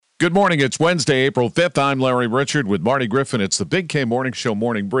Good morning. It's Wednesday, April 5th. I'm Larry Richard with Marty Griffin. It's the Big K Morning Show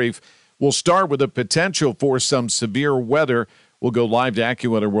Morning Brief. We'll start with the potential for some severe weather. We'll go live to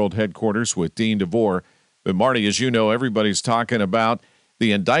AccuWeather World Headquarters with Dean DeVore. But, Marty, as you know, everybody's talking about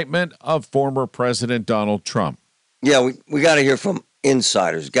the indictment of former President Donald Trump. Yeah, we got to hear from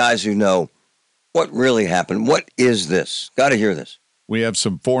insiders, guys who know what really happened. What is this? Got to hear this. We have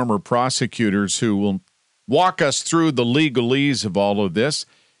some former prosecutors who will walk us through the legalese of all of this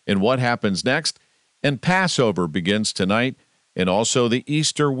and what happens next. And Passover begins tonight, and also the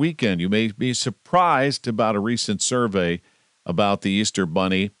Easter weekend. You may be surprised about a recent survey about the Easter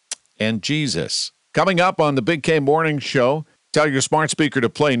Bunny and Jesus. Coming up on the Big K Morning Show, tell your smart speaker to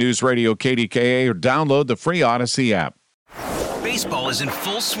play News Radio KDKA or download the free Odyssey app. Baseball is in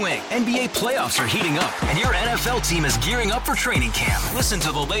full swing. NBA playoffs are heating up, and your NFL team is gearing up for training camp. Listen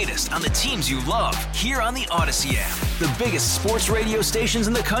to the latest on the teams you love here on the Odyssey app. The biggest sports radio stations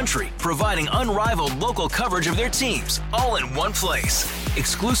in the country, providing unrivaled local coverage of their teams, all in one place.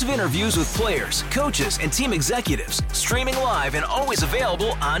 Exclusive interviews with players, coaches, and team executives, streaming live and always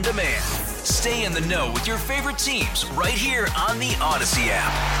available on demand. Stay in the know with your favorite teams right here on the Odyssey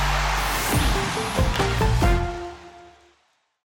app.